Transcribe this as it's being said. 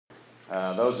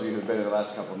Those of you who've been here the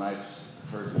last couple of nights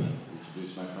heard me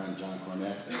introduce my friend John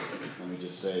Cornette. Let me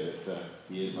just say that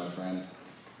he is my friend,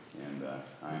 and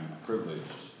I'm privileged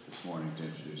this morning to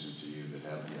introduce him to you that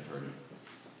haven't yet heard him.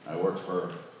 I worked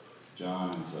for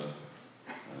John as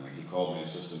he called me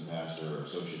assistant pastor or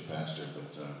associate pastor,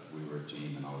 but we were a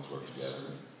team and always worked together.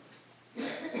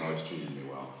 And always treated me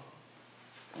well.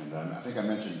 And I think I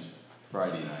mentioned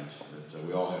Friday night that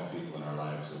we all have people in our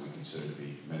lives that we consider to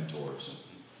be mentors and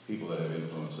people that have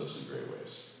influenced us in great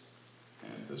ways.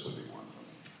 And this would be one for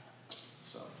me.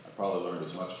 So I probably learned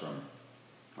as much from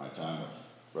my time with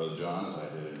Brother John as I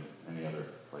did in any other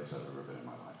place I've ever been in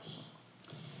my life. So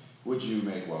would you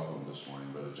make welcome this morning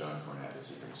Brother John Cornette as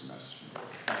he brings a message from the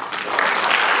Lord.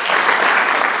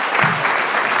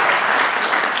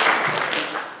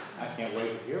 I can't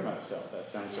wait to hear myself. That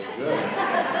sounds so good.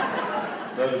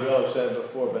 Brother Bill has said it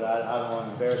before, but I don't want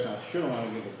to embarrass him. I sure don't want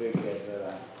to give a big head,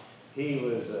 but he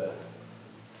was the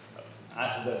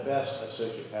best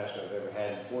associate pastor I've ever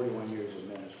had in 41 years of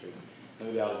ministry.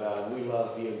 No doubt about it. We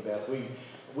loved he and Beth.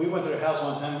 We went to their house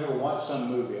one time. We were watching some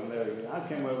movie. I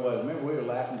can't remember what it was. Remember, we were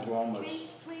laughing. We were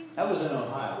almost. That was in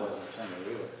Ohio, wasn't it?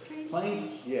 Somewhere.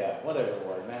 Planes? Yeah, whatever it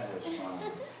was. That was fun.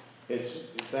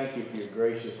 Thank you for your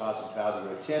gracious hospitality,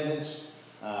 your attendance.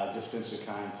 Just been so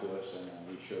kind to us, and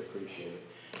we sure appreciate it.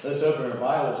 Let's open our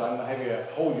Bibles. I'm going to have you to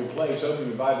hold your place. Open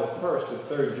your Bible first to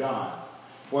 3 John.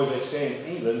 Or as they say in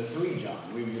England, 3 John.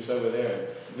 We were just over there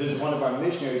and visited one of our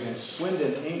missionaries in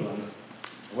Swindon, England,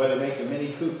 where they make the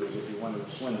Mini Coopers, if you wonder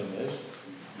what Swindon is,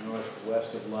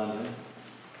 northwest of London.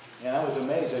 And I was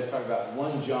amazed. They talk about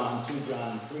 1 John, 2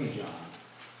 John, and 3 John.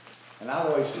 And I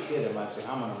would always kid them. I'd say,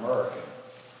 I'm an American.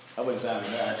 I wouldn't say I'm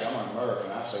American. I'd say, I'm an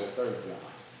American. I'd say 3 John.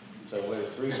 So whether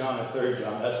it's 3 John or 3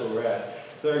 John, that's where we're at.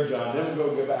 3 John. Then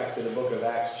we'll go back to the book of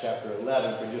Acts chapter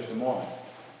 11 for just a moment.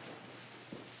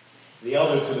 The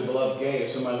elder to the beloved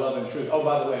Gaius, whom I love in truth. Oh,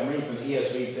 by the way, I'm reading from the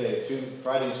ESV today.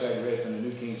 Friday and Saturday read from the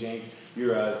New King James,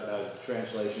 your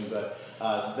translation. But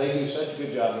they do such a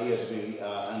good job, ESV,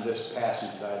 on this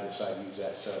passage that I decided to use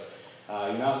that. So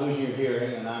you're not losing your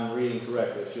hearing, and I'm reading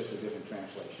correctly. It's just a different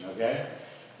translation, okay?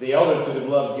 The elder to the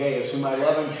beloved Gaius, whom I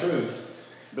love in truth.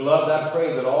 Beloved, I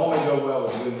pray that all may go well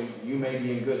with you, and you may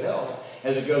be in good health,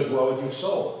 as it goes well with your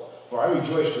soul. For I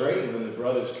rejoiced greatly when the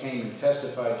brothers came and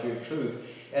testified to your truth,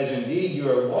 as indeed you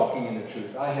are walking in the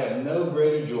truth. I have no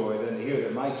greater joy than to hear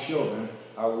that my children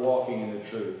are walking in the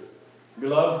truth.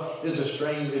 Beloved, it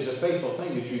is a faithful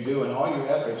thing that you do in all your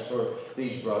efforts for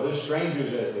these brothers,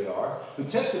 strangers as they are, who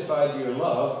testify to your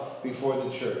love before the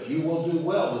church. You will do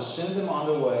well to send them on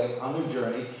their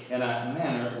journey in a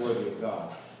manner worthy of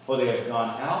God. For they have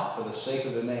gone out for the sake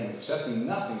of the name, accepting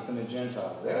nothing from the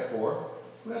Gentiles. Therefore,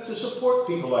 we have to support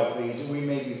people like these, and we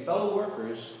may be fellow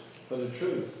workers for the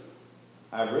truth.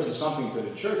 I've written something to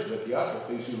the church, but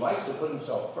Diotrephes, who likes to put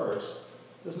himself first,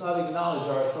 does not acknowledge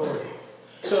our authority.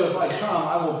 So if I come,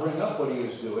 I will bring up what he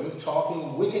is doing,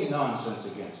 talking wicked nonsense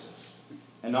against us.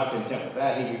 And not content with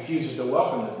that, he refuses to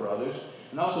welcome the brothers,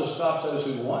 and also stops those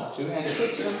who want to, and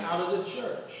kicks them out of the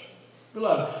church.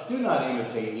 Beloved, do not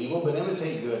imitate evil, but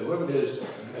imitate good. Whoever does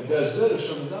good is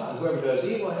from God. Whoever does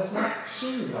evil has not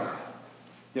seen God.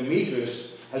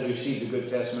 Demetrius has received a good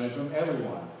testimony from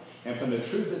everyone. And from the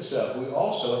truth itself, we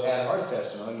also add our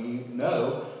testimony. You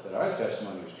know that our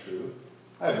testimony is true.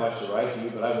 I have much to write to you,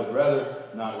 but I would rather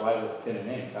not write with pen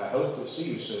and ink. I hope to see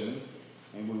you soon,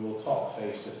 and we will talk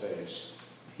face to face.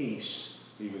 Peace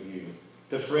be with you.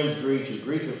 To friends greet you.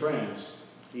 Greet the friends,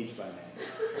 each by name.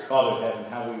 Father in heaven,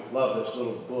 how we love this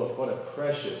little book. What a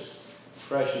precious,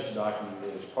 precious document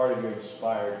it is. Part of your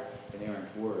inspired,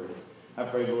 inerrant word. I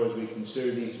pray, Lord, as we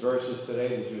consider these verses today,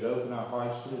 that you would open our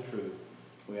hearts to the truth.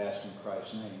 We ask in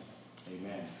Christ's name.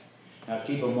 Amen. Now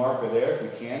keep a marker there if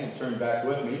you can, and turn back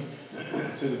with me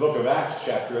to the book of Acts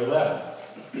chapter 11.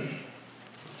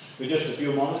 For just a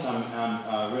few moments,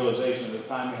 I'm realization of the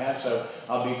time we have, so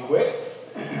I'll be quick.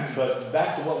 But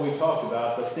back to what we talked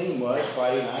about. The theme was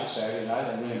Friday night, Saturday night,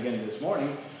 and then again this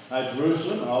morning,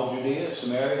 Jerusalem and all Judea,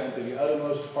 Samaria, and to the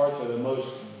uttermost parts of the most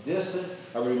distant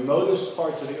or remotest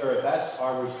parts of the earth. That's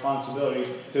our responsibility,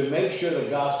 to make sure the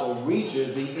gospel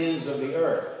reaches the ends of the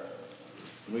earth.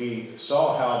 We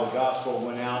saw how the gospel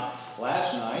went out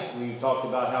last night. We talked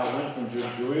about how it went from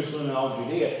Jerusalem and all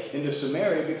Judea into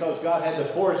Samaria, because God had to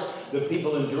force the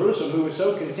people in Jerusalem, who were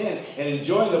so content and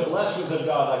enjoying the blessings of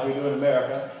God like we do in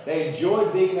America. They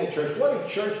enjoyed being in that church. What a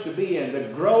church to be in. The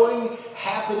growing,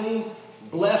 happening,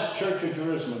 blessed church of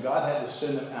Jerusalem. God had to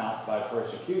send them out by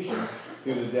persecution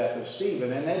through the death of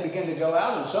Stephen. And they began to go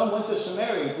out, and some went to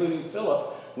Samaria, including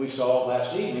Philip, we saw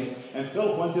last evening. And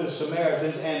Philip went to the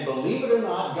Samaritans, and believe it or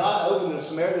not, God opened the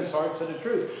Samaritans' hearts to the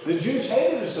truth. The Jews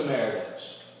hated the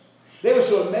Samaritans. They were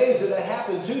so amazed that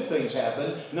happened. Two things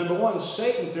happened. Number one,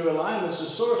 Satan, through Elymas the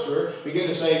sorcerer, began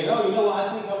to say, no, you know what,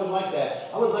 I think I would like that.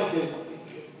 I would like to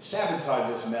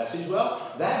sabotage this message.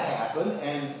 Well, that happened,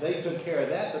 and they took care of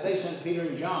that. But they sent Peter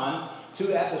and John,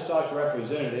 two apostolic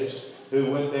representatives,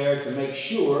 who went there to make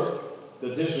sure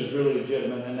that this was really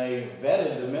legitimate, and they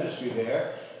vetted the ministry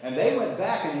there. And they went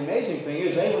back, and the amazing thing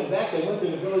is, they went to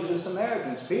the village of the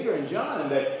Samaritans, Peter and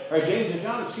John, or James and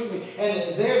John, excuse me,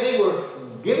 and there they were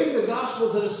giving the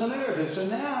gospel to the Samaritans. So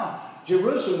now,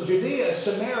 Jerusalem, Judea,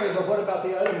 Samaria, but what about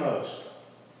the uttermost?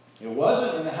 It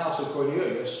wasn't in the house of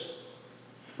Cornelius,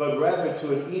 but rather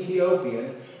to an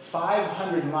Ethiopian,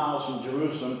 500 miles from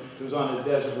Jerusalem, who was on a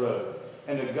desert road.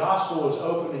 And the gospel was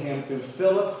opened to him through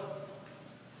Philip,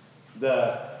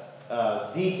 the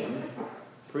deacon,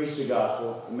 preached the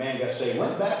gospel. The man got saved.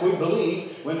 Went back, we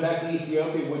believe, went back to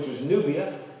Ethiopia, which was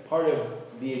Nubia, part of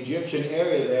the Egyptian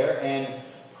area there, and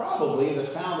probably the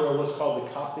founder of what's called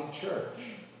the Coptic Church.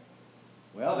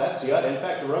 Well, that's the other. In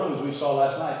fact, the Romans we saw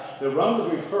last night, the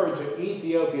Romans referred to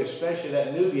Ethiopia, especially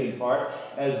that Nubian part,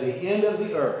 as the end of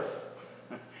the earth,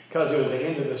 because it was the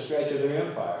end of the stretch of their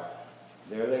empire.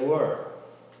 There they were.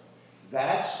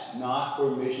 That's not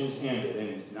where missions ended.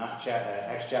 In Acts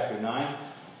chapter 9,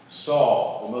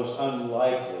 Saul, the most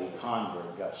unlikely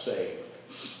convert, got saved.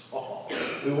 Saul,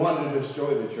 who wanted to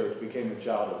destroy the church, became a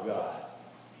child of God.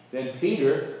 Then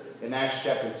Peter, in Acts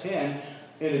chapter 10,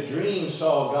 in a dream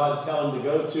saw God tell him to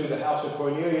go to the house of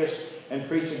Cornelius and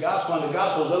preach the gospel. And the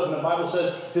gospel is open, the Bible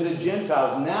says, to the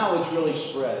Gentiles. Now it's really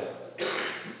spreading.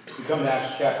 If you come to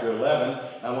Acts chapter 11,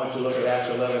 I want you to look at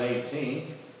Acts 11:18.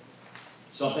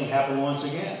 Something happened once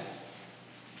again.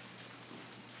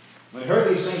 When they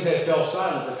heard these things, they fell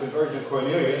silent, the conversion of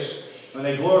Cornelius. When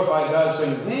they glorified God,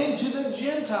 saying, then to the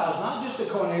Gentiles, not just to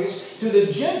Cornelius, to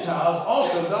the Gentiles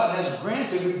also God has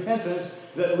granted repentance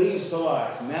that leads to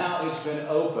life. Now it's been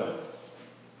opened.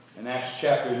 In Acts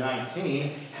chapter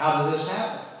 19, how did this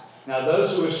happen? Now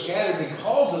those who were scattered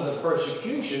because of the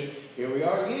persecution, here we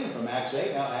are again from Acts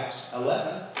 8, now Acts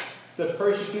 11. The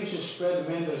persecution spread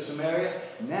to men to Samaria,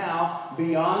 now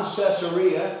beyond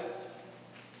Caesarea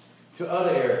to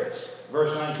other areas.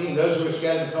 Verse 19, those who were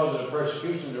scattered because of the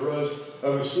persecution that arose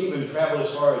over Stephen traveled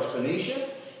as far as Phoenicia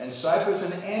and Cyprus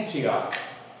and Antioch,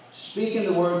 speaking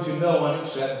the word to no one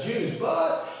except Jews.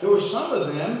 But there were some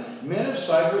of them, men of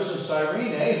Cyprus and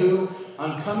Cyrene, who,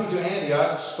 on coming to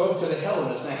Antioch, spoke to the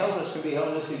Hellenists. Now, Hellenists can be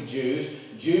Hellenistic Jews,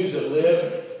 Jews that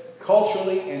live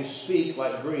culturally and speak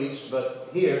like Greeks, but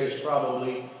here it's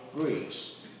probably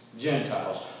Greeks,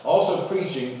 Gentiles, also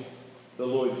preaching the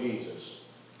Lord Jesus.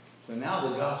 So now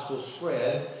the gospel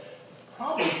spread,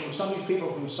 probably from some of these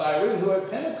people from Cyrene who had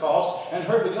Pentecost and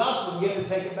heard the gospel and began to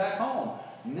take it back home.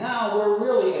 Now we're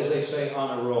really, as they say,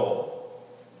 on a roll.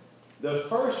 The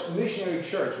first missionary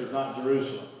church was not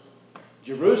Jerusalem.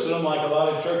 Jerusalem, like a lot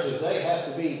of churches today, has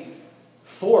to be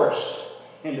forced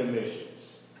into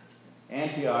missions.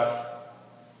 Antioch,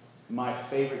 my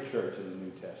favorite church in the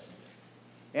New Testament.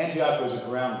 Antioch was a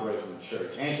groundbreaking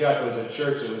church. Antioch was a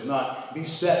church that was not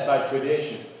beset by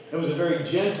tradition. It was a very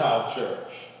Gentile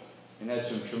church and had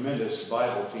some tremendous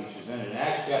Bible teachers in it. In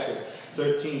Acts chapter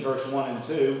 13, verse 1 and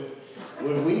 2,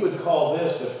 we would call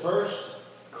this the first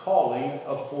calling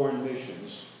of foreign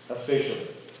missions officially.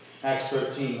 Acts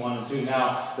 13, 1 and 2.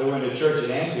 Now, there were in the church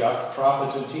at Antioch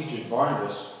prophets and teachers,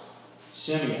 Barnabas,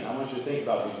 Simeon. I want you to think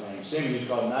about these names. Simeon is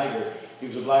called Niger. He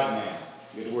was a black man.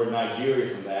 You get the word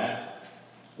Nigeria from that.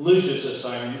 Lucius of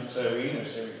Cyrene, however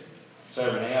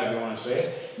you want to say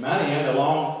it. Manaen,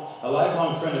 a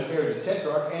lifelong friend of Herod the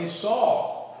Tetrarch, and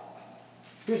Saul.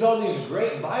 Here's all these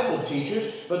great Bible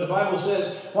teachers, but the Bible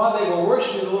says, while they were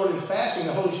worshiping the Lord and fasting,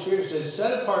 the Holy Spirit says,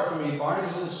 set apart for me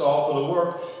Barnabas and Saul for the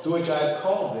work to which I have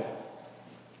called them.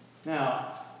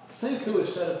 Now, think who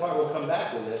is set apart. We'll come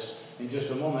back to this in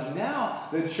just a moment. Now,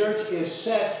 the church is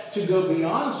set to go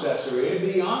beyond Caesarea,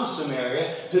 beyond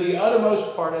Samaria, to the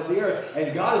uttermost part of the earth.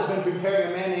 And God has been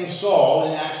preparing a man named Saul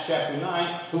in Acts chapter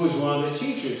 9, who was one of the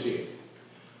teachers here.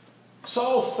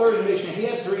 Saul's third mission, he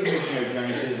had 3 missionary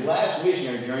journeys. His last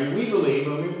missionary journey, we believe,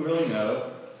 and we really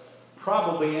know,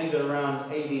 probably ended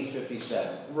around AD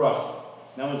 57, roughly.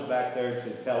 No one's back there to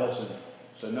tell us, and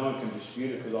so no one can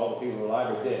dispute it because all the people are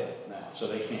alive or dead now, so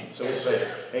they can't. So we'll say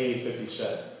AD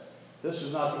 57. This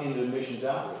is not the end of the missions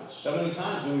outreach. So many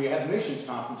times when we have missions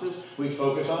conferences, we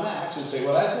focus on Acts and say,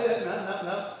 well, that's it.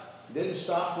 No. Didn't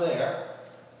stop there.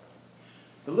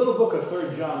 The little book of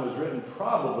 3 John was written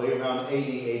probably around AD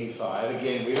 85.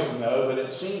 Again, we don't know, but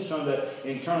it seems from the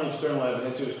internal and external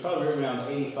evidence it was probably written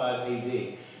around 85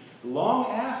 AD.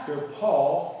 Long after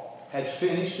Paul had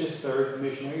finished his third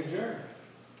missionary journey.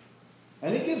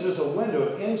 And it gives us a window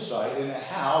of insight into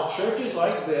how churches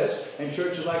like this and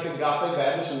churches like Agape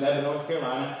Baptist in Mebane, North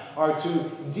Carolina are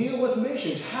to deal with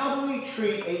missions. How do we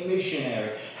treat a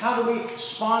missionary? How do we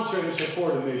sponsor and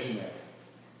support a missionary?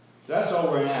 So that's all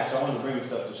we're in Acts. I want to bring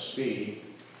us up to speed.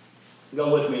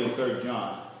 Go with me to 3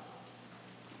 John.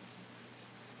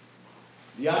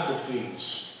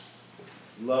 Diotrephes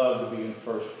loved to be in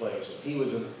first place. He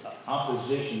was in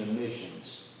opposition to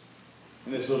missions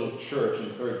in this little church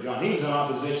in 3 John. He was in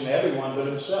opposition to everyone but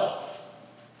himself.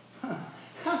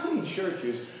 How many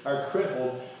churches are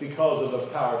crippled because of a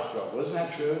power struggle? Isn't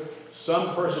that true?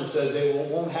 Some person says it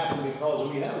won't happen because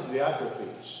of me. That was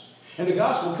Diotrephes. And the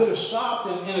gospel could have stopped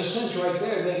in a sense right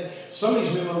there. Then some of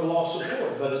these men would have lost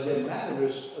support. But it didn't matter.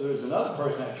 There was another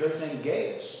person in that church named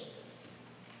Gaius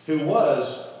who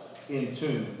was in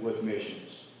tune with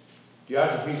missions.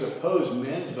 Diotrephes opposed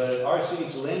men, but R.C.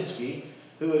 Zelinsky,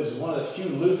 who is one of the few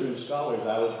Lutheran scholars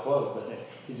I would quote, but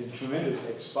he's a tremendous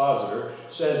expositor,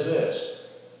 says this: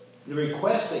 the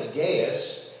request that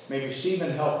Gaius may receive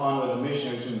and help on with the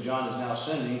missionaries whom John is now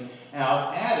sending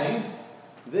out, adding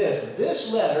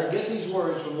this letter, get these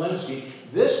words from Linsky,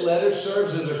 this letter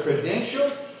serves as a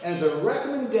credential and as a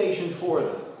recommendation for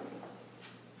them.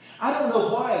 I don't know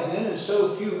why then in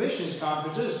so few missions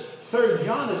conferences, 3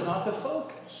 John is not the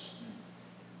focus.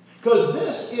 Because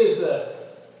this is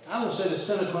I won't say the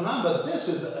sine qua non, but this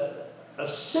is a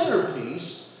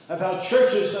centerpiece of how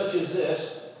churches such as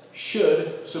this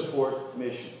should support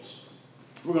missions.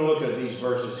 We're going to look at these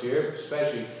verses here,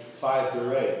 especially 5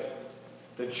 through 8.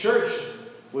 The church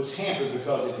was hampered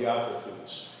because of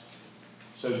Diotrephes.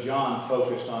 So John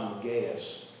focused on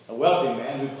Gaius, a wealthy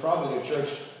man who probably the church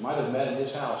might have met in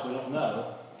his house. We don't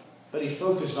know. But he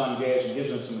focused on Gaius and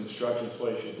gives him some instructions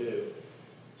what he should do.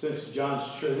 Since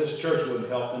this church wouldn't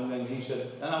help him, then he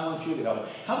said, and I want you to help him.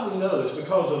 How do we know this?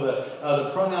 Because of the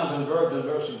pronouns and verbs in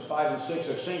verses 5 and 6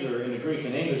 are singular. In the Greek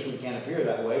and English, we can't appear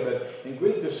that way, but in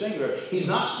Greek they're singular. He's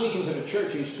not speaking to the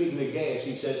church, he's speaking to Gaius.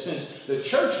 He said, since the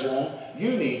church won't,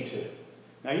 you need to.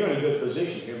 Now you're in a good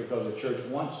position here because the church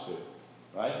wants to,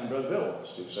 right? And Brother Bill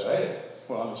wants to. So hey,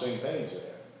 we're on the same page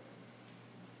there.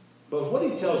 But what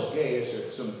he tells Gaius are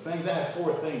some things. I have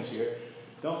 4 things here.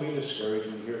 Don't be discouraged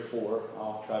when you hear 4.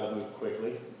 I'll try to move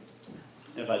quickly.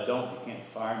 If I don't, you can't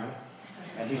fire me.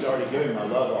 And he's already given my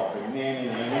love offering. So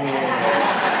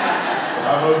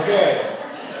I'm okay.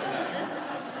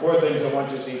 4 things I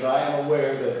want you to see. But I am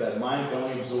aware that the mind can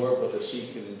only absorb what the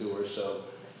seat can endure. So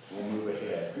we'll move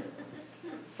ahead.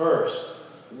 First,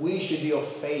 we should deal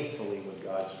faithfully with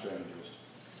God's strangers.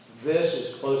 This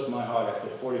is close to my heart after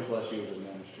 40 plus years of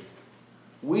ministry.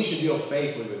 We should deal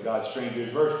faithfully with God's strangers.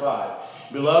 Verse 5.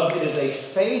 Beloved, it is a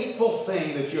faithful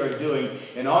thing that you are doing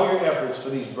in all your efforts for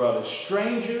these brothers,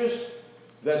 strangers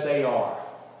that they are.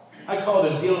 I call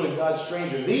this dealing with God's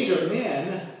strangers. These are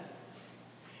men,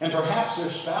 and perhaps their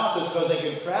spouses, because they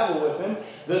can travel with them,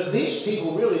 that these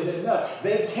people really didn't know.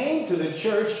 They came to the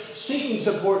church seeking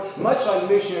support, much like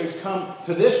missionaries come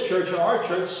to this church or our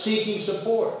church seeking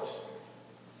support.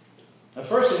 The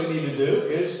first thing we need to do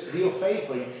is deal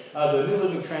faithfully. The New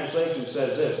Living Translation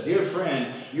says this: dear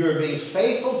friend, you are being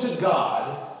faithful to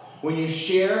God when you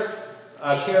care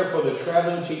for the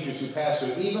traveling teachers who pass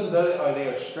through, even though they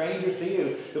are strangers to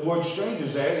you. The word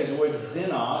strangers there is the word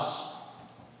xenos.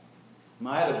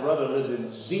 My other brother lived in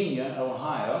Xenia,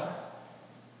 Ohio.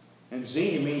 And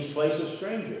Xenia means place of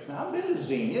strangers. Now, I've been to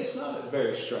Xenia. It's not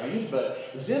very strange,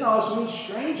 but Xenos means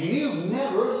stranger. You've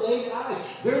never laid eyes.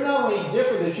 They're not only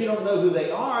different that you don't know who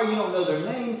they are, you don't know their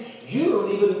name, you don't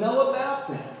even know about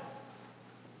them.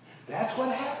 That's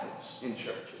what happens in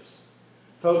churches.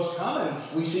 Folks come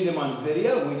and we see them on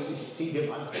video. We see them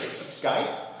on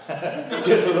Skype.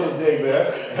 Just a little dig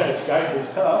there. Skype is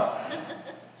tough.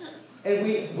 And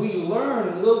we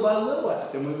learn little by little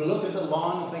at them. When we look at the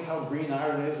lawn and think how green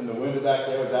iron is, and the window back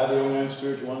there, was I the only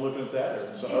unspiritual one looking at that?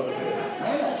 Or some other thing?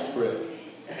 Man, that's pretty.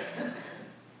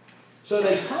 So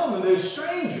they come and they're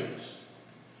strangers.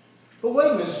 But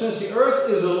wait a minute, since the earth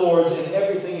is the Lord's and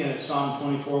everything in it, Psalm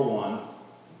 24:1,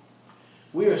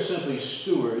 we are simply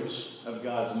stewards of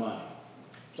God's money.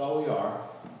 That's all we are.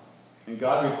 And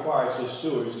God requires his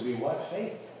stewards to be what?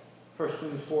 Faithful. 1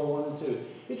 Corinthians 4:1 and 2.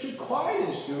 It's required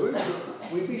in stewards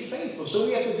that we be faithful. So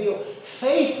we have to deal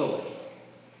faithfully.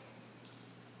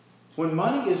 When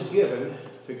money is given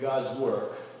to God's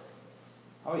work,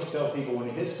 I always tell people when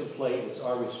it hits the plate, it's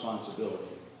our responsibility.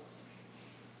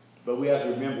 But we have to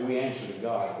remember we answer to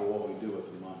God for what we do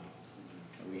with the money.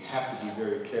 And we have to be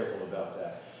very careful about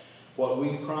that. What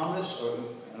we promise, or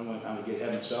I don't want to get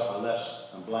ahead of myself. I left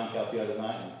a blank out the other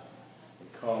night and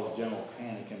it caused general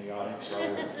panic in the audience.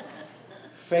 So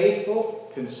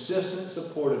faithful, consistent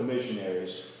support of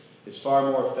missionaries is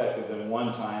far more effective than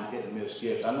one-time hit-and-miss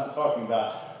gifts. I'm not talking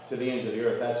about to the ends of the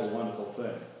earth. That's a wonderful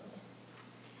thing.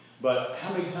 But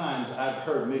how many times I've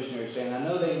heard missionaries say, and I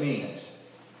know they mean it,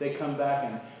 they come back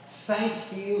and thank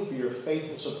you for your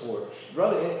faithful support.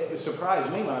 Brother, it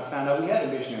surprised me when I found out we had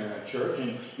a missionary in our church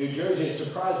in New Jersey. It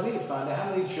surprised me to find out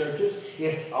how many churches,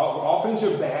 if offerings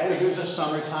are bad, if there's a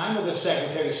summertime or the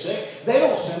secretary's sick, they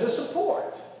don't send us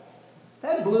support.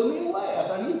 That blew me away. I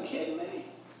thought, are you kidding me?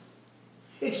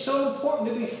 It's so important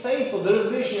to be faithful to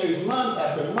the missionaries month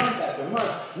after month after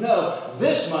month. No,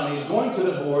 this money is going to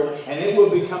the board and it will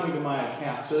be coming to my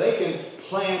account so they can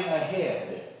plan ahead.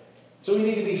 So we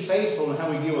need to be faithful in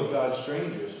how we deal with God's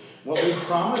strangers. What we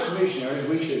promise missionaries,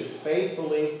 we should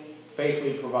faithfully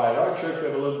provide. Our church, we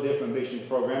have a little different missions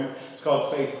program. It's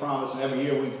called Faith Promise, and every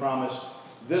year we promise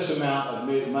this amount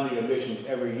of money to missions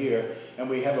every year. And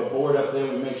we have a board up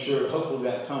there. We make sure, hopefully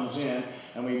that comes in,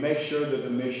 and we make sure that the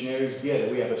missionaries get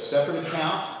it. We have a separate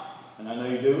account, and I know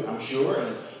you do, I'm sure,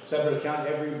 and a separate account.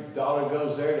 Every dollar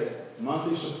goes there to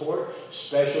monthly support,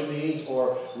 special needs,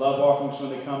 or love offerings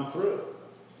when they come through.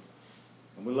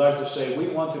 And we like to say we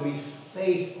want to be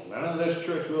faithful. None of this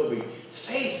church will be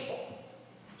faithful.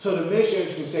 So the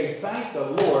missionaries can say, thank the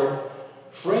Lord,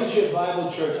 Friendship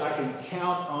Bible Church, I can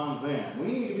count on them.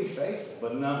 We need to be faithful.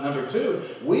 But number two,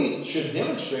 we should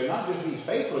demonstrate, not just be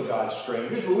faithful to God's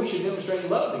strangers, but we should demonstrate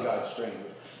love to God's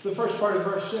strangers. The first part of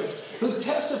verse 6, who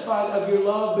testified of your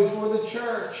love before the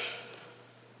church.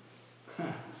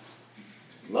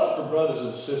 Love for brothers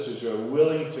and sisters who are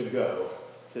willing to go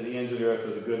to the ends of the earth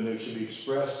for the good news should be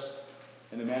expressed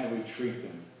in the manner we treat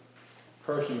them,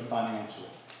 personally and financially.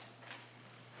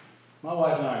 My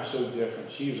wife and I are so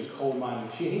different. She was a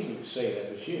coal-minded, she didn't say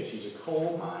that, but she is. She's a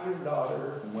coal-minded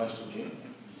daughter from West Virginia.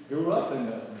 Grew up in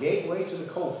the gateway to the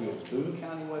coal fields, Boone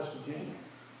County, West Virginia.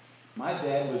 My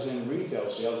dad was in retail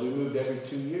sales. We moved every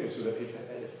 2 years, so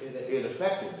it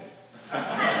affected me.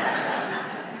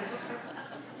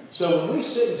 So when we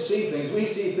sit and see things, we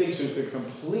see things through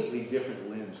completely different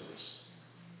lenses.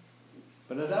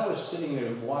 But as I was sitting there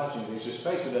watching these,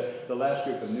 especially the last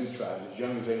group of new tribes, as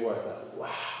young as they were, I thought, wow.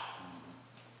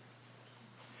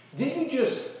 Didn't you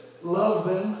just love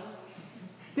them?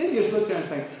 Didn't you just look there and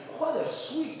think, what a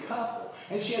sweet couple.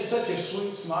 And she had such a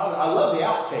sweet smile. I love the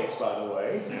outtakes, by the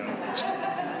way.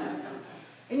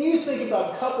 And you think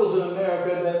about couples in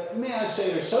America that, may I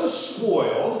say, are so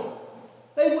spoiled,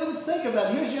 they wouldn't think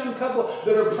about it. Here's a young couple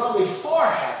that are probably far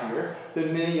happier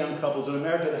than many young couples in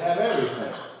America that have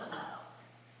everything.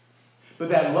 But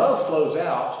that love flows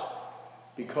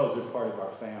out because they're part of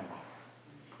our family.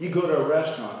 You go to a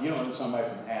restaurant, you don't know somebody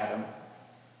from Adam,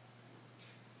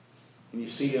 and you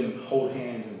see them hold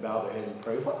hands and bow their head and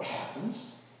pray. What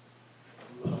happens?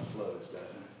 Love flows,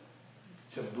 doesn't it?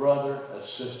 It's a brother, a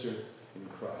sister in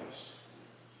Christ.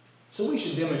 So we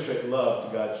should demonstrate love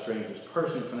to God's strangers,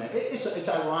 personally. It's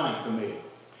ironic to me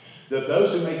that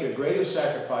those who make the greatest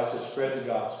sacrifices spread the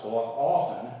gospel are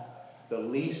often the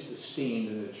least esteemed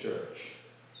in the church.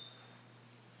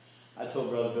 I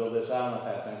told Brother Bill this, I don't know if I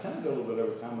have time. Can I go a little bit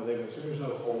over time with it? So there's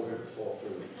no hole here to fall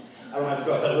through. I don't have to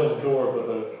go out that little door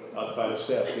by the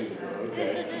steps either.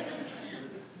 Okay.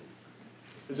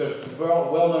 There's a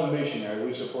well-known missionary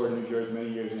we supported in New Jersey many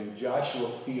years named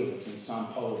Joshua Felix in Sao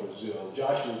Paulo, Brazil.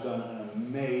 Joshua's done an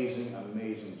amazing,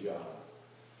 amazing job.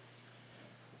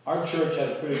 Our church had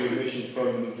a pretty good missions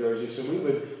program in New Jersey, so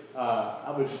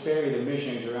I would ferry the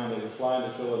missionaries around. They would fly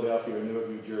into Philadelphia or Newark,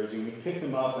 New Jersey. We'd pick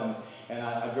them up, and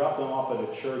I dropped them off at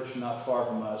a church not far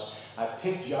from us. I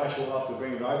picked Joshua up to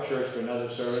bring him to our church for another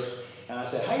service, and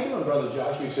I said, how you doing, Brother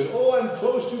Joshua? He said, oh, I'm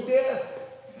close to death.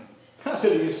 I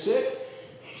said, are you sick?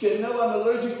 He said, no, I'm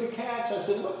allergic to cats. I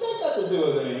said, what's that got to do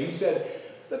with anything? He said,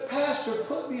 the pastor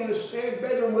put me in a spare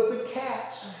bedroom with the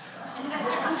cats.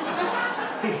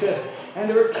 He said, and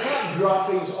there are cat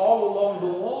droppings all along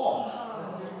the wall.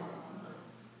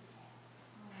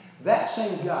 That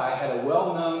same guy had a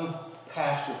well-known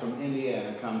pastor from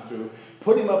Indiana come through,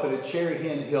 put him up at a Cherry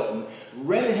Inn Hilton,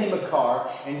 rented him a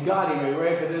car, and got him, are you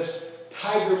ready for this?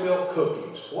 Tiger milk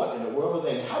cookies. What in the world are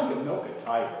they? And how do you milk a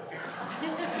tiger?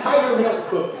 Tiger milk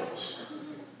cookies.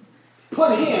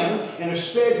 Put him in a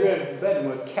spare bedroom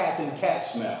with cats and cat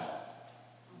smell.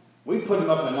 We put him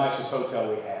up in the nicest hotel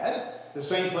we had. The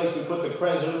same place we put the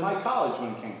president of my college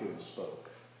when he came through and spoke.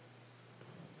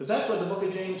 Because that's what the book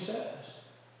of James says.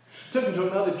 Took him to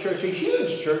another church, a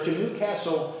huge church in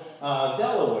Newcastle,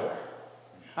 Delaware.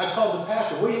 I called the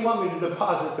pastor, where do you want me to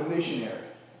deposit the missionary?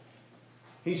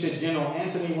 He said, General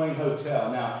Anthony Wayne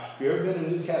Hotel. Now, if you've ever been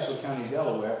in Newcastle County,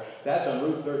 Delaware, that's on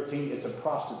Route 13. It's a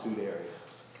prostitute area.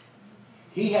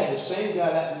 He had the same guy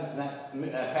that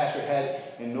pastor had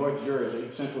in North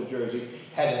Jersey, Central Jersey,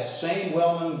 had that same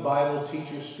well-known Bible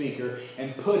teacher speaker,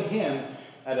 and put him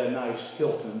at a nice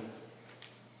Hilton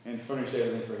and furnished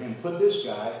everything for him. Put this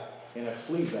guy in a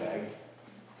flea bag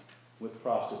with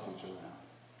prostitutes around.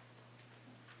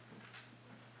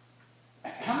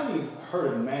 How many have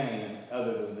heard of Manning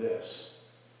other than this?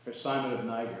 Or Simon of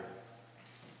Niger?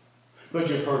 But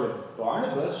you've heard of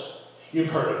Barnabas. You've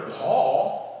heard of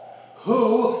Paul.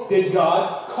 Who did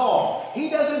God call? He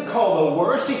doesn't call the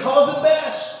worst. He calls the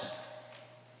best.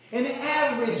 An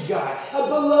average guy. A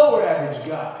below average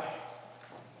guy.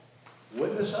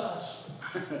 Witness us.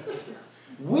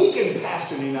 We can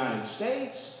pastor in the United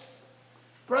States.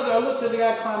 Brother, I looked at the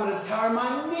guy climbing the tower.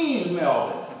 My knees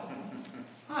melted.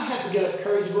 I had to get up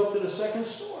courage to go up to the second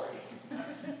story.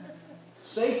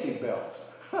 Safety belt.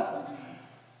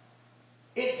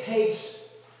 It takes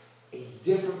a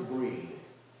different breed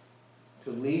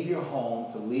to leave your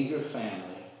home, to leave your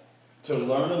family, to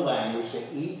learn a language, to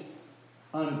eat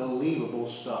unbelievable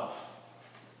stuff.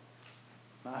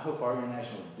 I hope our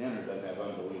international dinner doesn't have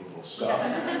unbelievable stuff.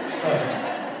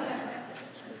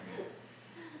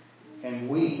 And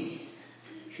we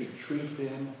should treat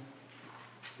them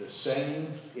the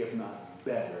same, if not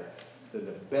better, than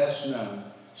the best known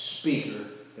speaker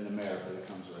in America that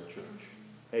comes to our church.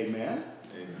 Amen?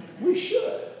 Amen. We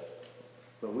should,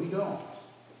 but we don't.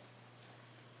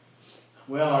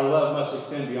 Well, our love must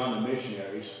extend beyond the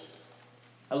missionaries.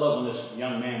 I love when this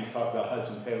young man talked about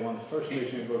Hudson Taylor. One of the first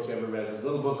missionary books I ever read, a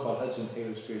little book called Hudson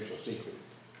Taylor's Spiritual Secret.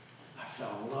 I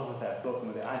fell in love with that book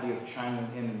and with the idea of China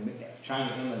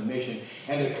Inland Mission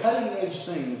and the cutting-edge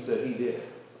things that he did.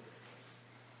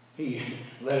 He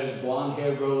let his blonde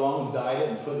hair grow long, dyed it,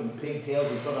 and put in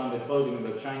pigtails and put on the clothing of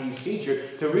a Chinese teacher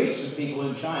to reach the people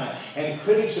in China. And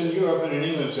critics in Europe and in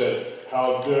England said,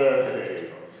 how dare he?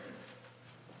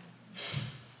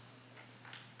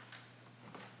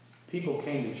 People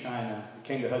came to China,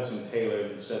 came to Hudson Taylor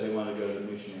and said they wanted to go to the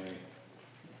missionary.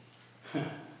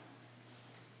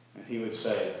 And he would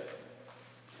say,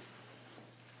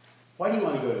 why do you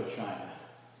want to go to China?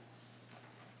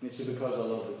 And he said, because I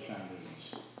love the Chinese.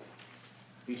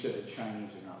 He said, the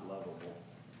Chinese are not lovable.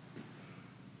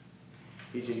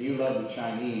 He said, you love the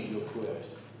Chinese, you'll quit.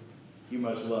 You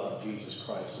must love Jesus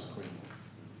Christ supremely.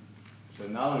 So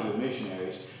not only the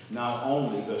missionaries, not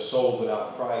only the souls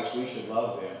without Christ, we should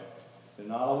love them. They're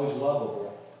not always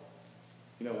lovable.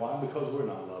 You know why? Because we're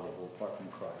not lovable apart from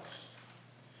Christ.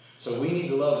 So we need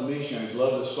to love the missionaries,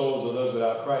 love the souls of those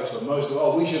without Christ, but most of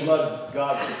all, we should love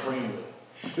God supremely.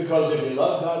 Because if you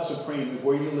love God supremely,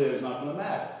 where you live is not going to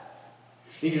matter.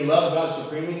 If you love God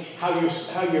supremely, how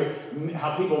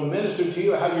people minister to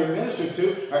you, or how you're ministered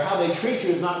to, or how they treat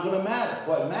you is not going to matter.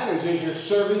 What matters is you're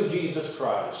serving Jesus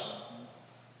Christ.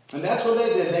 And that's what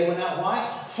they did. They went out,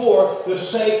 why? For the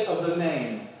sake of the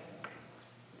name.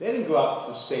 They didn't go out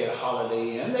to stay at a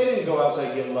Holiday Inn. They didn't go outside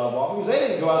to get love offerings. They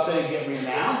didn't go outside to get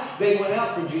renown. They went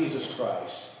out for Jesus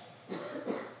Christ.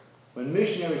 When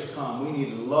missionaries come, we need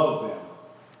to love them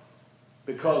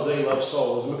because they love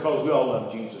souls and because we all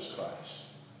love Jesus Christ.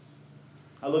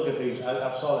 I look at these.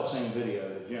 I saw that same video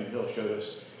that Jim Hill showed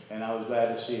us, and I was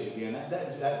glad to see it again.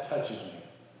 That touches me.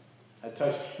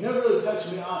 It never really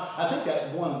touched me. I think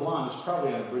that one blonde is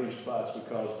probably on a British bus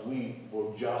because we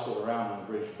were jostled around on the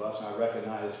British bus, and I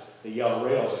recognized the yellow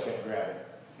rails I kept grabbing.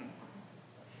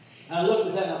 And I looked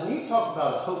at that, and I thought, you talk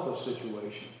about a hopeless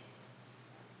situation.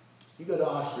 You go to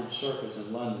Oxford Circus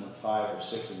in London at 5 or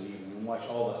 6 in the evening and watch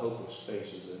all the hopeless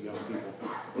faces of young people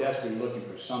desperately looking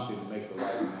for something to make the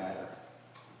life matter.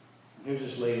 And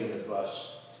here's this lady in the bus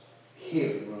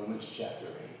here in Romans chapter 8.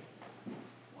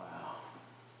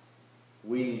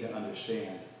 We need to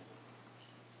understand.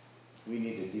 We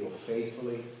need to deal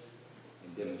faithfully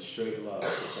and demonstrate love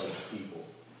to such people.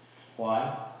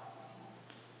 Why?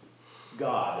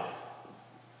 God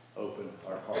opened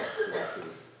our hearts to the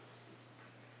truth.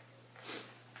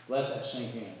 Let that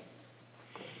sink in.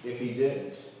 If he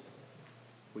didn't,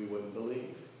 we wouldn't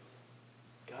believe.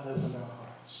 God opened our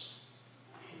hearts.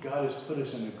 God has put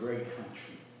us in a great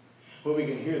country where we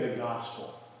can hear the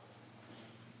gospel.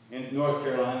 In North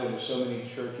Carolina, there's so many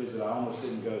churches that I almost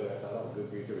didn't go there. I thought, oh,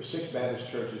 good grief. There were 6 Baptist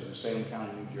churches in Salem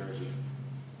County, New Jersey.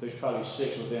 There's probably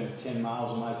 6 within 10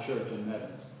 miles of my church in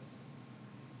Netherlands.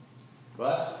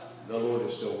 But the Lord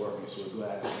is still working, so we're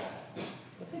glad for that.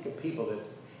 But think of people that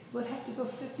would have to go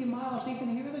 50 miles to even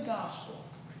hear the gospel.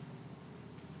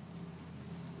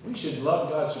 We should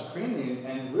love God supremely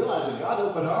and realize that God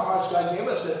opened our hearts. God gave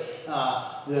us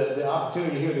the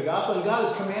opportunity to hear the gospel, and God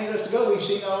has commanded us to go. We've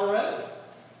seen that already.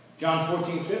 John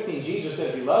 14:15, Jesus said,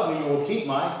 if you love me, you will keep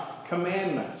my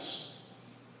commandments.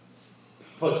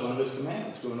 What's one of his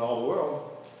commandments? Go into all the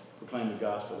world, proclaim the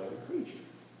gospel to every creature.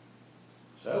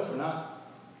 So if we're not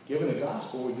giving the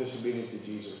gospel, we're disobedient to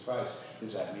Jesus Christ.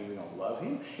 Does that mean we don't love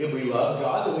him? If we love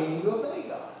God, then we need to obey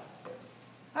God.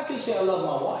 I can say I love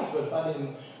my wife, but if I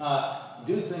didn't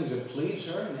do things that please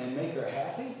her and make her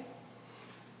happy,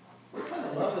 what kind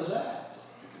of love is that?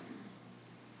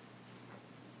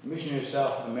 The missionary of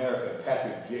South America,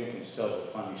 Patrick Jenkins, tells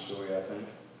a funny story, I think.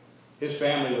 His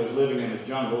family was living in the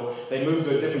jungle. They moved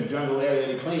to a different jungle area.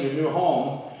 They cleaned a new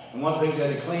home. And one thing they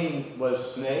had to clean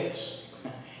was snakes.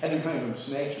 Had to be cleaned from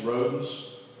snakes, rodents,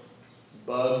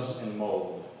 bugs, and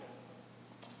mold.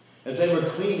 As they were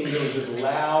cleaning, there was this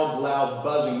loud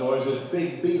buzzing noise. This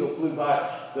big beetle flew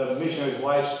by the missionary's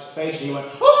wife's face, and he went,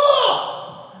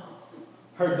 "Ah!"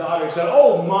 Her daughter said,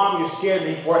 "Oh, Mom, you scared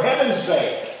me, for heaven's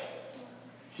sake."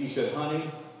 She said,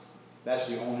 "Honey, that's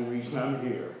the only reason I'm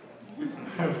here."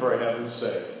 For heaven's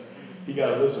sake. You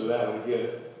got to listen to that one to get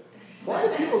it. Why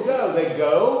do people go? They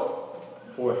go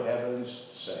for heaven's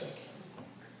sake.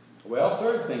 Well,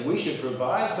 third thing, we should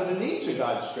provide for the needs of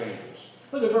God's strangers.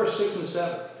 Look at verse 6 and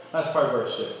 7. That's part of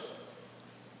verse 6.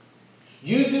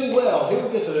 You do well. Here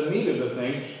we get to the meat of the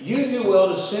thing. You do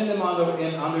well to send them on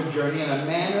their journey in a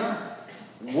manner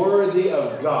worthy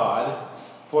of God,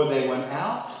 for they went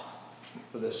out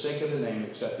for the sake of the name,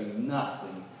 accepting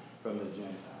nothing from the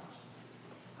Gentiles.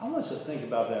 I want us to think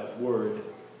about that word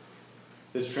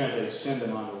that's translated send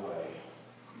them on the way.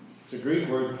 It's a Greek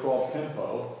word called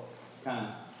propempo. Kind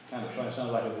of funny. It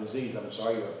sounds like a disease. I'm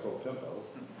sorry you have propempo.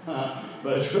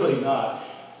 But it's really not.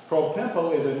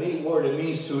 Propempo is a neat word. It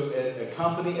means to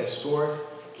accompany, escort,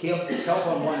 help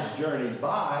on one's journey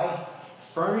by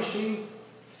furnishing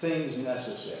things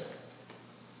necessary.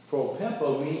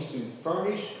 Propempo means to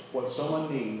furnish what someone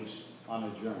needs on a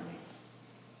journey.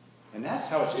 And that's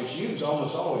how it's used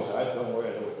almost always. Don't worry,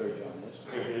 I know what third John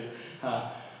is. Here it is.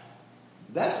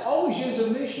 That's always used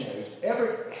of missionaries.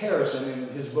 Everett Harrison, in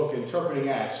his book Interpreting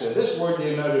Acts, said this word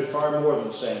denoted far more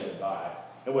than saying goodbye.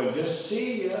 It wasn't just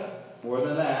see you, more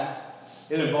than that.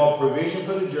 It involved provision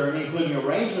for the journey, including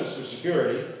arrangements for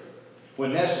security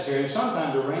when necessary, and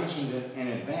sometimes arrangements in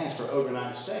advance for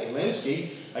overnight stay.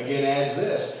 Linsky, again, adds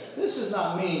this. This does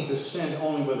not mean to send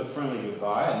only with a friendly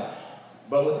goodbye,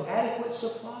 but with adequate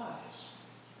supplies.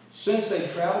 Since they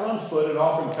traveled on foot and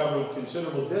often covered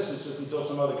considerable distances until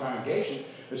some other congregation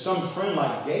or some friend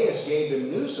like Gaius gave them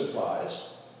new supplies,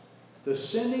 the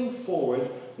sending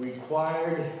forward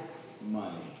required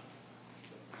money.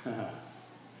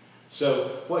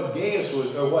 So what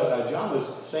John was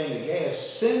saying to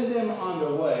Gaius, send them on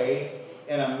their way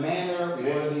in a manner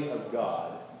worthy of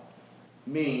God,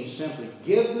 means simply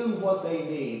give them what they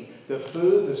need, the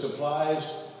food, the supplies,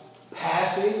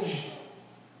 passage,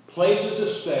 places to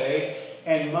stay,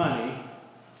 and money,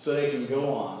 so they can go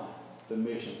on the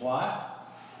mission. Why?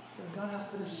 They're going out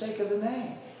for the sake of the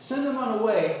name. Send them on the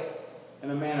way in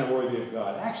a manner worthy of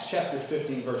God. Acts chapter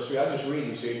 15, verse 3. I'll just read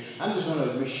these here. I'm just going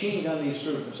to machine gun these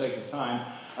through for the sake of time.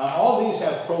 All these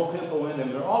have propempo in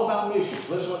them. They're all about missions.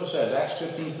 Listen to what it says. Acts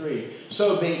 15:3.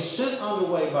 So being sent on the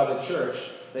way by the church,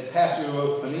 they passed through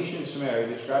both Phoenicia and Samaria,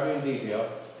 describing in detail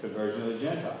conversion of the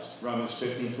Gentiles. Romans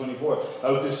 15:24.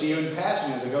 Hope to see you in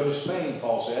passing as I go to Spain,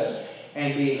 Paul says,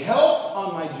 and be helped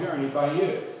on my journey by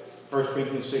you. 1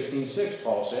 Corinthians 16:6,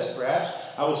 Paul says, perhaps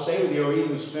I will stay with you or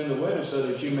even spend the winter so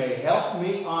that you may help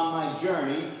me on my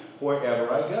journey wherever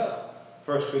I go.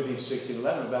 1 Corinthians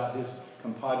 16:11 about his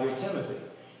compadre Timothy.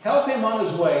 Help him on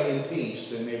his way in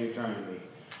peace and may return to me.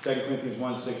 2 Corinthians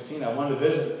 1:16, I want to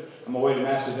visit. I'm away to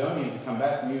Macedonia and to come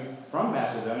back from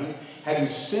Macedonia. Have you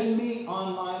sent me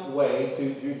on my way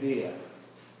to Judea?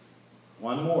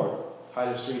 One more,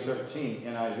 Titus 3:13,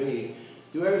 NIV.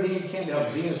 Do everything you can to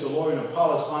help Zenas, the Lord, and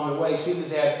Apollos on their way. See that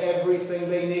they have everything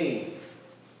they need.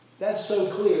 That's so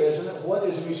clear, isn't it? What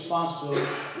is the responsibility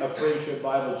of Friendship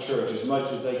Bible Church as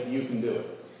much as you can do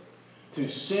it? To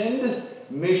send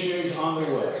missionaries on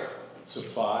their way.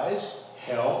 Supplies,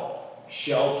 help,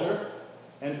 shelter,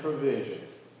 and provision.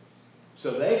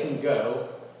 So they can go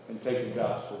and take the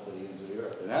gospel to the ends of the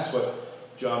earth. And that's what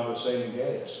John was saying to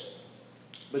Gaius.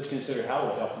 Let's consider how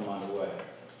we'll help them on the way.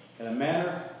 In a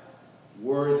manner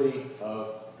worthy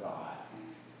of God.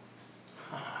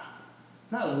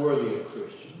 Not worthy of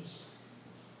Christians.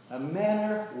 A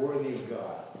manner worthy of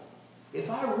God. If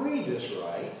I read this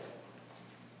right,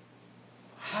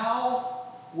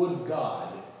 how would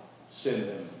God send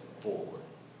them forward?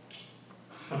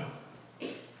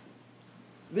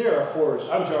 There are horrors.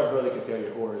 I'm sure our brother could tell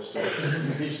you horror stories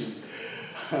of missions.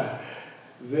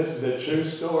 This is a true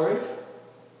story.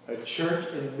 A church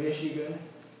in Michigan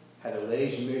had a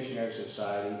ladies' missionary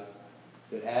society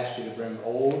that asked you to bring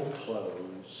old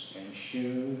clothes and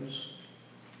shoes,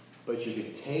 but you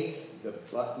could take the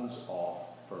buttons off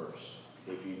first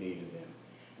if you needed them.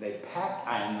 They packed,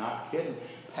 I am not kidding,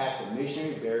 packed a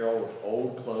missionary burial with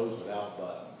old clothes without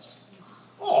buttons.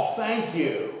 Oh, thank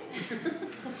you.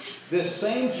 This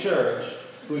same church,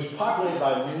 who's populated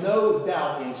by no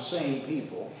doubt insane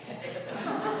people,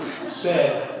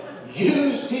 said,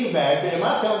 use tea bags. And am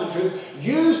I telling the truth?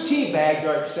 Use tea bags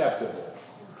are acceptable.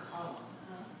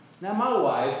 Now my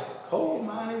wife, coal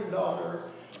miner daughter,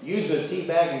 used a tea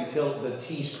bag until the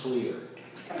tea's cleared.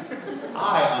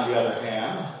 I, on the other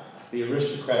hand, the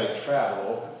aristocratic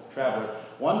traveler,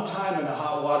 one time in the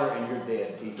hot water and you're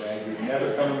dead, tea bag. You're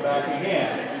never coming back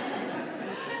again.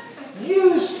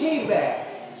 Use tea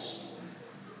bags.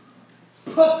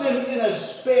 Put them in a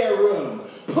spare room.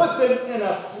 Put them in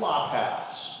a flop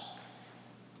house.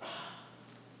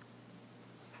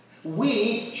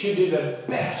 We should do the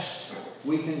best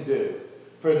we can do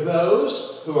for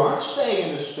those who aren't staying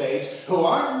in the States, who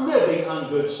aren't living on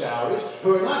good salaries,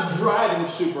 who are not driving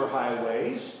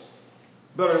superhighways,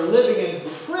 but are living in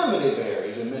primitive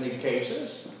areas in many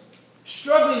cases,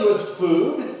 struggling with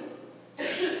food,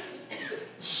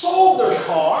 sold their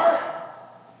car.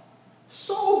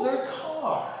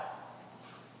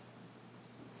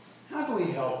 How can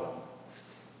we help them?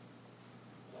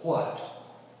 What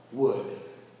would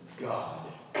God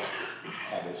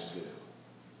have us do?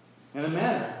 In a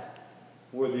manner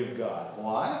worthy of God.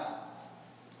 Why?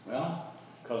 Well,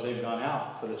 because they've gone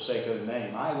out for the sake of the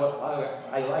name. I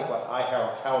like what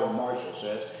Howard Marshall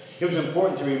says. It was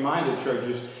important to remind the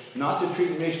churches not to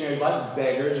treat missionaries like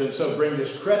beggars and so bring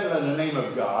discredit on the name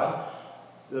of God,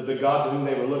 the God to whom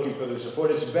they were looking for their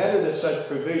support. It's better that such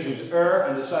provisions err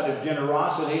on the side of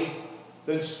generosity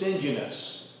than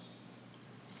stinginess.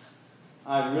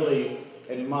 I really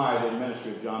admire the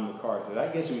ministry of John MacArthur.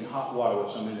 That gets me in hot water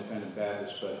with some independent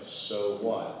Baptists, but so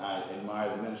what? I admire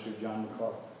the ministry of John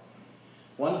MacArthur.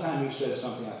 One time he said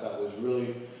something I thought was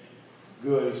really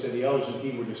good. He said the elders and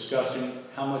he were discussing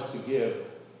how much to give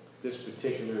this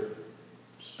particular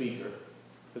speaker.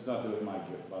 It's not doing my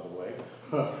gift, by the way.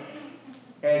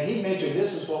 And he mentioned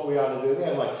this is what we ought to do. They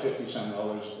had like $50-some.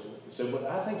 He said, well,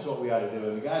 I think it's what we ought to do.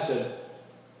 And the guy said,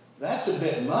 that's a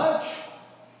bit much.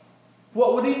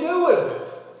 What would he do with it?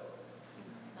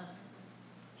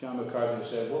 John MacArthur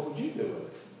said, what would you do with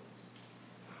it?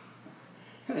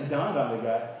 And it dawned on the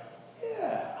guy,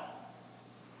 yeah.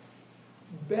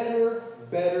 Better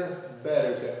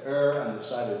to err on the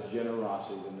side of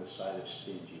generosity than the side of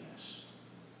stinginess.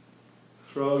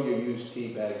 Throw your used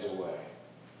tea bags away.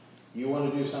 You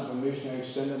want to do something for missionaries,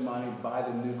 send them money, buy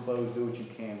them new clothes, do what you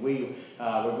can. We're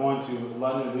going to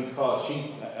London.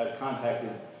 She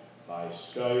contacted by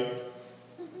Skype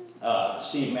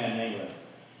Steve Mann in England.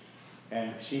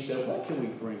 And she said, what can we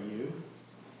bring you?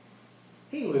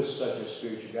 He was such a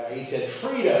spiritual guy. He said,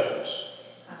 Fritos.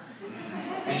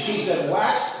 And she said,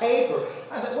 wax paper.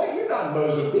 I said, wait, you're not in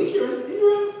Mozambique. You're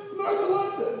in north of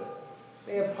London.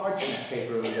 They have parchment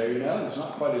paper over there, and it's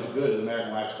not quite as good as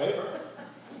American wax paper.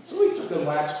 So we took them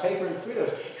wax paper and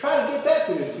Fritos. Try to get that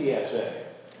through the TSA.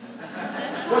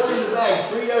 What's in the bag?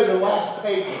 Fritos and wax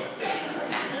paper.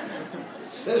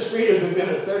 Those Fritos have been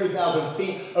at 30,000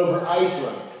 feet over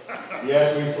Iceland.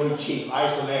 Yes, we flew cheap.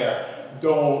 Iceland Air.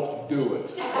 Don't do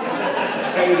it.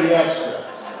 Pay the extra.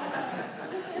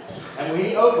 And when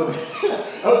he opened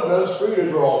those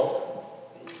Fritos were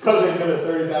all, because they've been at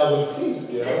 30,000 feet,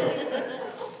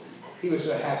 He was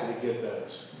so happy to get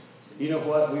those. You know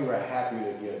what? We were happy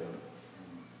to give them.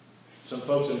 Some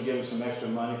folks had given some extra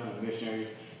money from a missionary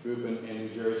group in New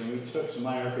Jersey. And we took some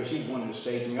money because she's one of the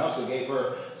States. And we also gave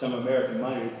her some American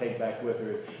money to take back with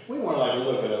her. We wanted like to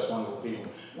look at us wonderful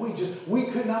people.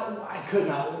 I could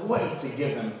not wait to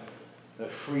give them the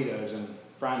Fritos and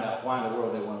find out why in the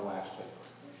world they wanted wax paper.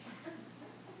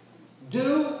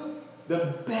 Do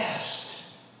the best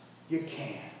you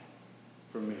can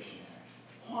for missionaries.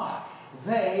 Why?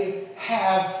 They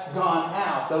have gone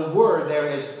out. The word there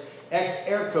is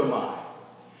ex-erchomai.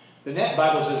 The Net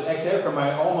Bible says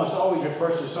ex-erchomai almost always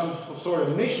refers to some sort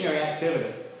of missionary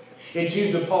activity. It's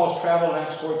used in Paul's travel in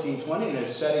Acts 14:20 and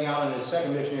his setting out on his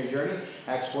second missionary journey,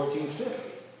 Acts 14:50.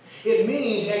 It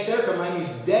means, ex-erchomai means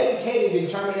dedicated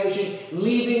determination,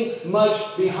 leaving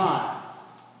much behind.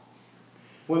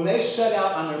 When they set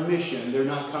out on their mission, they're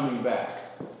not coming back.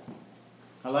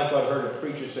 I like what I heard a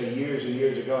preacher say years and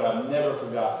years ago, and I've never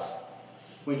forgotten.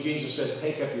 When Jesus said,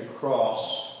 take up your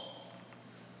cross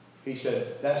He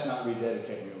said, that's not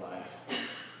rededicating your life.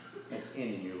 That's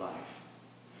ending your life.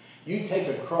 You take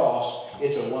a cross,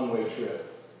 it's a one-way trip.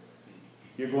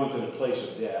 You're going to the place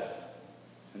of death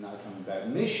and not coming back.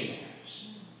 Missionaries,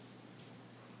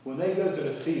 when they go to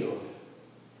the field,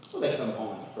 well, they come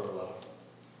home on furlough.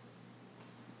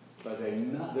 But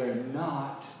they're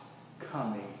not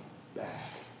coming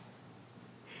back.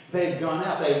 They've gone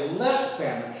out. They've left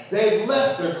family. They've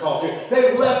left their culture.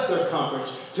 They've left their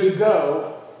comforts to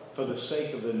go for the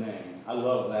sake of the name. I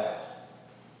love that.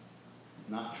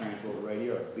 Not Transworld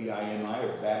Radio or BIMI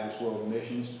or Baptist World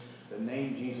Missions. The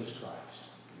name Jesus Christ.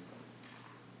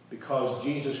 Because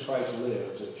Jesus Christ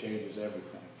lives, it changes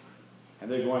everything.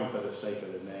 And they're going for the sake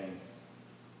of the name.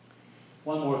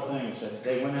 One more thing, it said,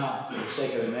 they went out for the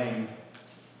sake of the name,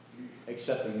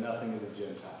 accepting nothing of the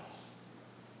Gentiles.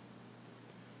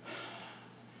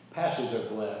 Pastors are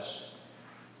blessed.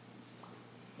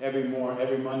 Every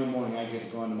Monday morning I get to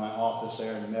go into my office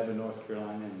there in Mebane, North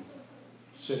Carolina, and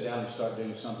sit down and start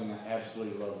doing something I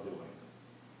absolutely love doing.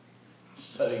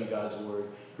 Studying God's Word,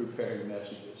 preparing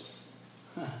messages.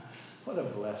 What a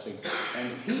blessing.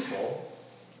 And people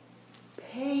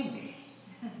pay me.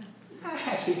 I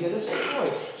actually get a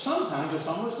salary. Sometimes it's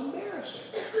almost embarrassing.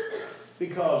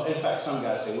 Because, in fact, some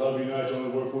guys say, well, it'd be nice only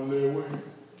work one day a week.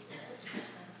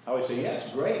 I always say, yeah,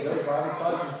 it's great. Go to Bible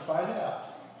college and find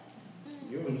out.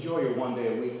 You'll enjoy your one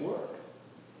day a week work.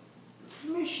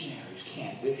 Missionaries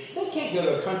can't do it. They can't go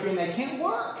to a country and they can't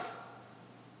work.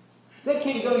 They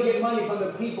can't go and get money from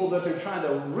the people that they're trying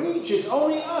to reach. It's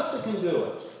only us that can do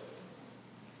it.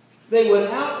 They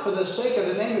went out for the sake of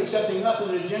the name, accepting nothing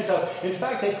to the Gentiles. In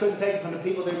fact, they couldn't take it from the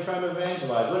people they were trying to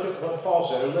evangelize. Look at what Paul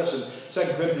said. Or listen,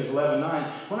 2 Corinthians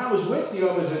 11:9. When I was with you,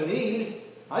 I was in need.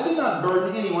 I did not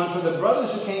burden anyone, for the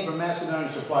brothers who came from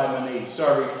Macedonia supplied my needs. So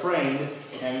I refrained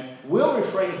and will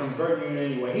refrain from burdening you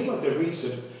in any way. He went to reach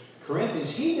the Corinthians.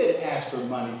 He didn't ask for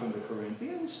money from the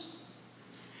Corinthians.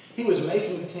 He was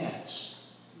making tents,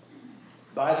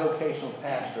 bivocational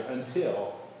pastor,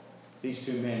 until these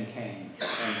two men came.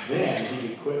 And then he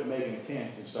could quit making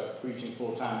tents and start preaching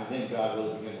full time. And then God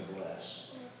really began to bless.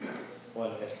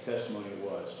 What a testimony it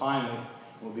was. Finally,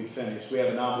 we'll be finished. We have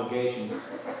an obligation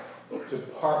to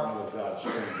partner with God's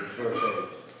strangers. Verse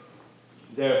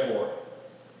 8. Therefore,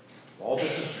 all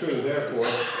this is true. Therefore,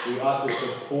 we ought to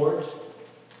support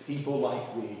people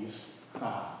like these,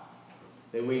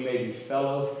 that we may be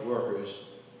fellow workers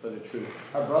for the truth.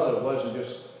 Our brother wasn't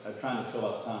just trying to fill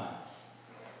up time.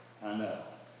 I know.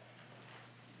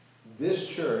 This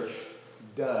church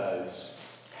does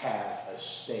have a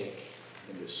stake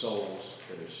in the souls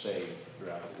that are saved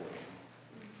throughout the world.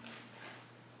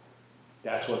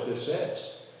 That's what this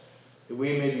says. That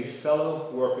we may be fellow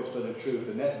workers for the truth.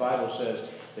 And that Bible says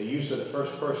the use of the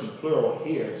first person plural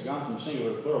here, it's gone from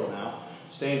singular to plural now,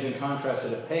 stands in contrast to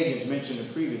the pagans mentioned in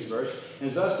the previous verse, and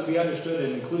is thus to be understood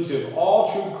and inclusive of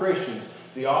all true Christians.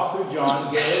 The author,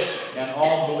 John, gave us, and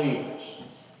all believers.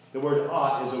 The word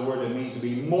ought is a word that means to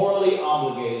be morally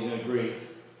obligated in the Greek.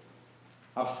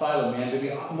 Aphthylomen, to be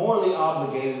morally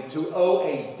obligated, to owe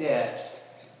a debt.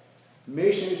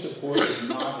 Missionary support is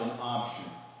not an option.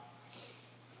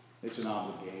 It's an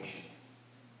obligation.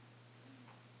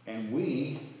 And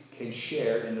we can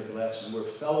share in the blessing. We're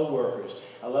fellow workers.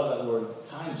 I love that word.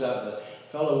 Time's up, but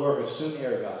fellow workers, sum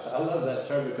ergos. I love that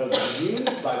term because it's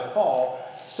used by Paul,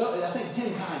 so I think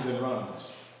 10 times in Romans.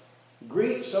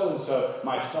 Greet so-and-so,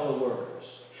 my fellow workers.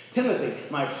 Timothy,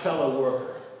 my fellow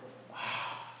worker. Wow.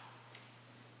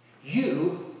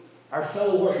 You are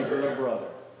fellow workers with our brother.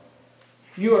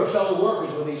 You are fellow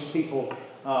workers with these people.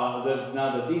 Now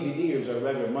the DVDers are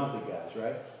regular monthly guys,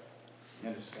 right?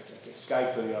 And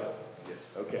Skype for the other. Yes.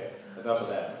 Okay, enough of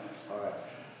that. All right.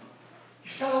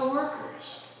 You're fellow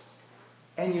workers.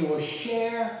 And you will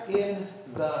share in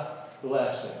the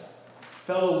blessing.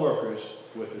 Fellow workers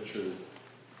with the truth.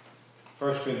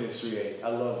 1 Corinthians 3:8. I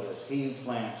love this. He who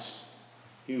plants,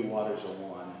 he who waters are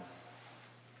one.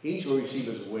 Each will receive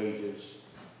his wages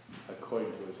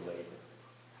according to his labor.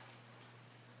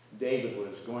 David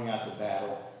was going out to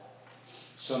battle.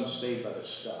 Some stayed by the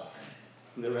stuff.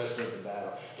 And the rest went to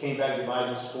battle. Came back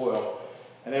dividing spoil.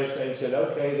 And they said,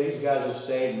 okay, these guys have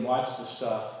stayed and watched the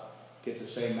stuff get the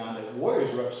same amount. The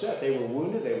warriors were upset. They were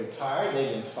wounded. They were tired.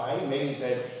 They'd been fighting. Maybe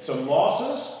they had some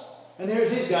losses. And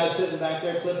there's these guys sitting back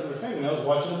there clipping their fingernails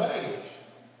watching the baggage.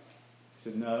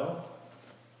 He said, no.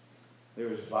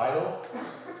 They're as vital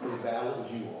to the battle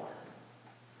as you are.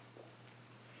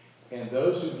 And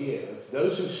those who give,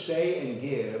 those who stay and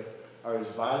give, are as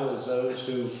vital as those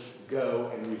who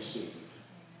go and receive.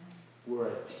 We're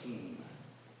a team.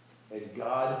 And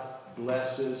God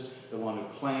blesses the one who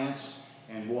plants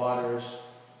and waters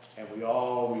and we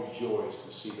all rejoice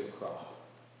to see the crop.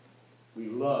 We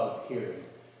love hearing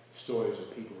stories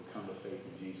of people who come to faith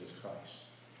in Jesus Christ.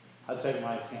 I take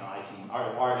my team,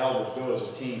 our elders go as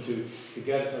a team to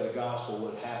Together for the Gospel,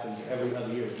 what happens every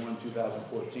other year. It's one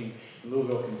 2014 in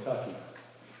Louisville, Kentucky.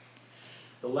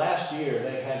 The last year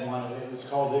they had one, it was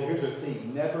called, here's the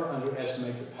theme, never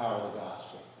underestimate the power of the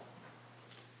gospel.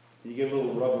 You get a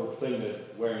little rubber thing to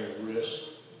wear in your wrist,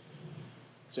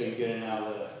 so you get in and out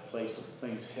of the place the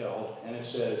thing's held, and it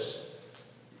says,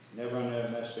 never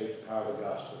underestimate the power of the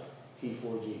gospel.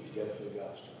 T4G, Together for the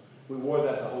Gospel. We wore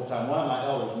that the whole time. One of my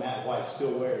elders, Matt White,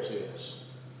 still wears his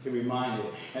to remind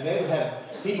him. And they would have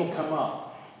people come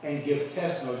up and give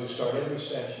testimony to start every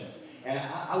session. And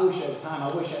I wish I had time.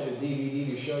 I wish I had a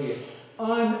DVD to show you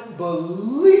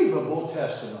unbelievable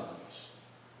testimonies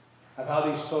of how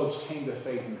these folks came to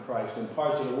faith in Christ in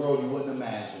parts of the world you wouldn't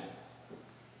imagine.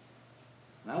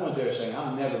 And I went there saying,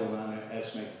 I'm never going to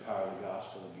underestimate the power of the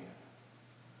gospel again.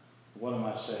 What am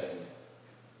I saying?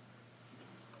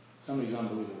 Some of these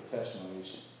unbelievable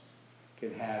testimonies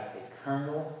can have a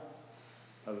kernel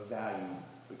of value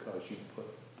because you put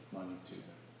money to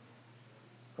them.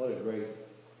 What a great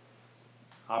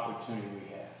opportunity we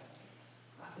have.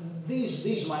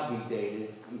 These might be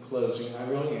dated in closing. I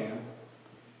really am.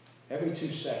 Every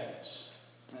 2 seconds.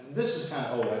 And this is kind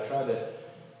of old. I tried to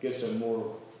get some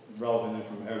more relevant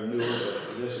information, or newer,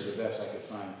 but this is the best I could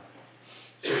find.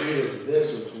 So either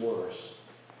this or it's worse.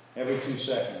 Every 2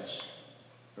 seconds.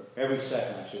 Every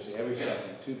second, I should say, every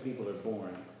second, 2 people are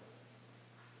born.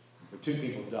 Or 2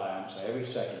 people die, I'm sorry. Every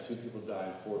second, 2 people die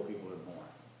and 4 people are born.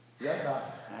 Is that about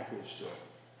accurate still?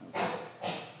 Okay.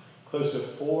 Close to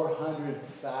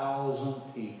 400,000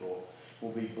 people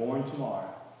will be born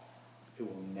tomorrow who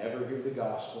will never hear the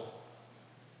gospel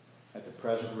at the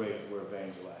present rate we're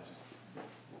evangelizing.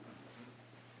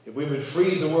 If we would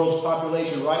freeze the world's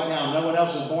population right now, no one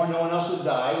else is born, no one else would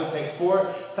die. It would take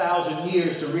 4,000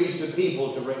 years to reach the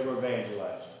people to rate we're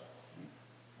evangelizing.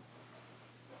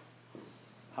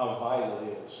 How vital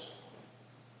it is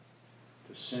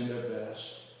to send our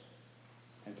best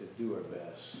and to do our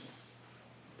best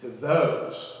to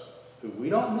those who we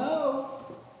don't know,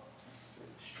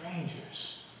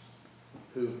 strangers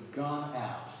who've gone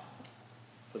out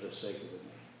for the sake of the name.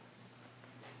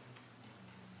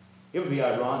 It would be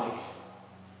ironic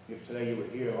if today you were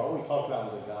here, all we talked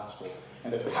about was the gospel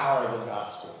and the power of the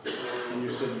gospel, and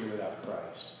you're sitting here without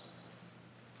Christ.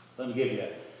 So let me give you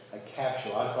a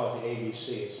capsule. I call it the ABC.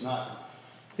 It's not,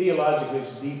 theologically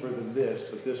it's deeper than this,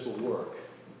 but this will work.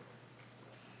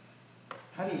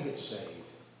 How do you get saved?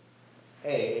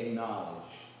 A,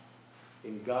 acknowledge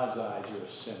in God's eyes you're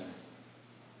a sinner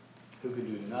who can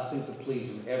do nothing to please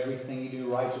him. Everything you do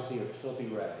righteously are filthy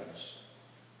rags.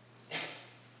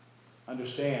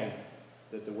 Understand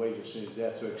that the wage of sin is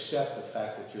death. So accept the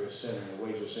fact that you're a sinner and the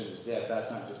wage of sin is death. That's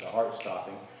not just a heart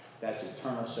stopping. That's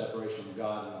eternal separation from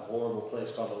God in a horrible place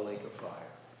called the lake of fire.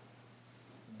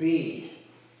 B,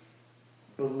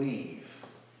 believe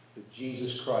that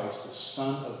Jesus Christ, the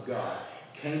Son of God,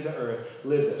 came to earth,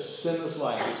 lived a sinless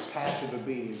life, his passive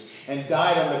obedience, and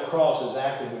died on the cross as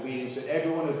active obedience, that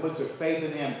everyone who puts their faith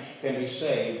in him can be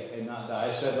saved and not die.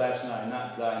 I said last night,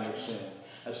 not die in their sin.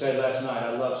 I said last night,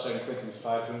 I love 2 Corinthians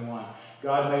 5:21.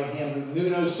 God made him who knew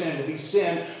no sin to be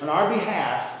sin on our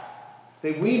behalf,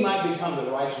 that we might become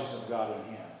the righteousness of God in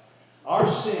him. Our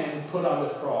sin put on the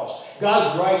cross.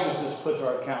 God's righteousness put to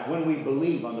our account when we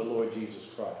believe on the Lord Jesus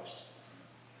Christ.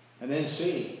 And then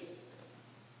C,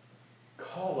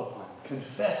 call upon him,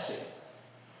 confess him.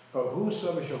 For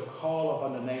whosoever shall call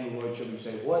upon the name of the Lord shall be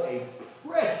saved. What a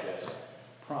precious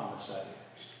promise that is.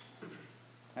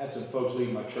 I had some folks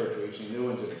leave my church recently. New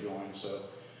ones have joined, so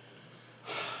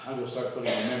I'm going to start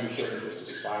putting a membership in just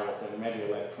a spiral thing, maybe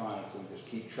electronic, and just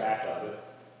keep track of it.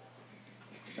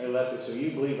 They left it, so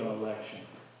you believe in election.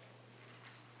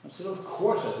 I said, of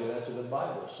course I do. That's what the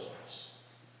Bible says.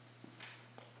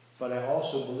 But I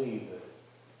also believe that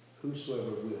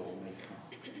whosoever will may come.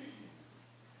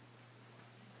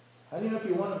 How do you know if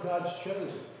you're one of God's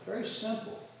chosen? Very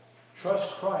simple.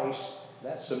 Trust Christ.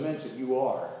 That cements it. You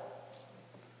are.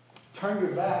 Turn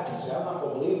your back and say, I'm not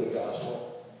going to believe the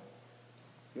gospel.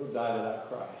 You'll die without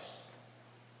Christ.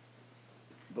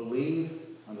 Believe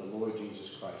on the Lord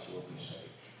Jesus Christ, you will be saved.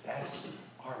 That's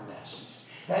our message.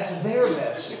 That's their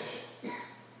message.